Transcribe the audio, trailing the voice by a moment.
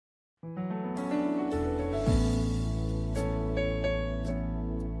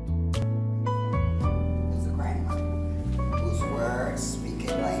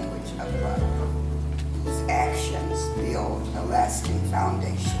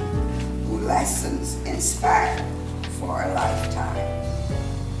who lessons inspire for a lifetime.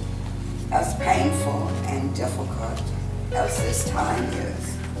 As painful and difficult as this time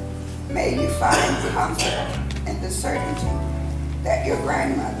is, may you find comfort in the certainty that your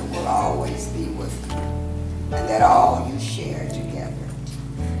grandmother will always be with you, and that all you share together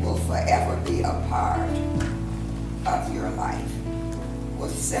will forever be a part of your life.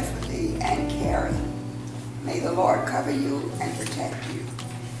 With sympathy and caring, may the Lord cover you and protect you.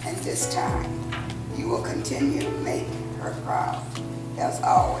 And this time, you will continue to make her proud. As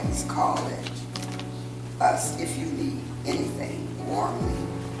always, call it us if you need anything. Warmly,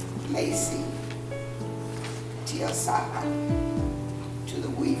 Macy Tiosaka, to the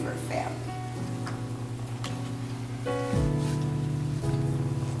Weaver family.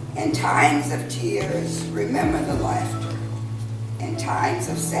 In times of tears, remember the laughter. In times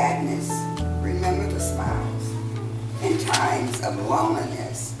of sadness, remember the smiles. In times of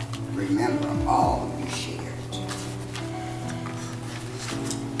loneliness, remember all you shared.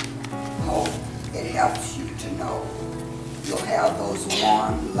 Hope it helps you to know you'll have those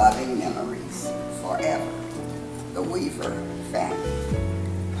warm, loving memories forever. The Weaver family.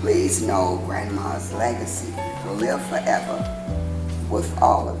 Please know Grandma's legacy will live forever with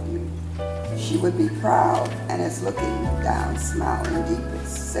all of you. She would be proud and is looking down, smiling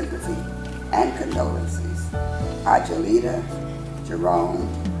deepest sympathy and condolences. Angelita Jerome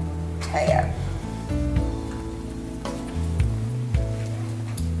Tab.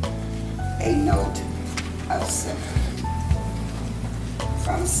 A note of sympathy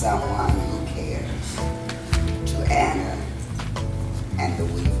from someone who cares, to Anna and the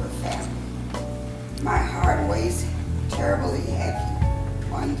Weaver family. My heart weighs terribly heavy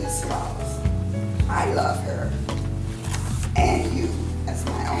on this loss. I love her and you as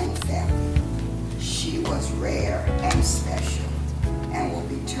my own family. She was rare and special and will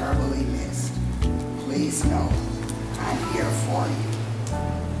be terribly missed. Please know I'm here for you,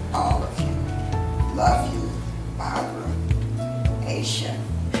 all of you. Love you, Barbara, Aisha,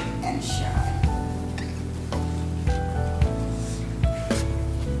 and Shai.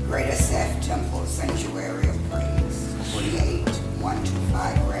 Greater Seth Temple Sanctuary of Praise,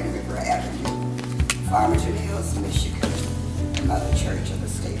 48125 Grand River Avenue, Farmington Hills, Michigan, the Mother Church of the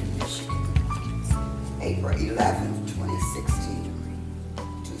State of Michigan. April 11th, 2016,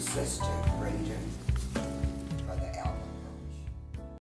 to Sister Brenda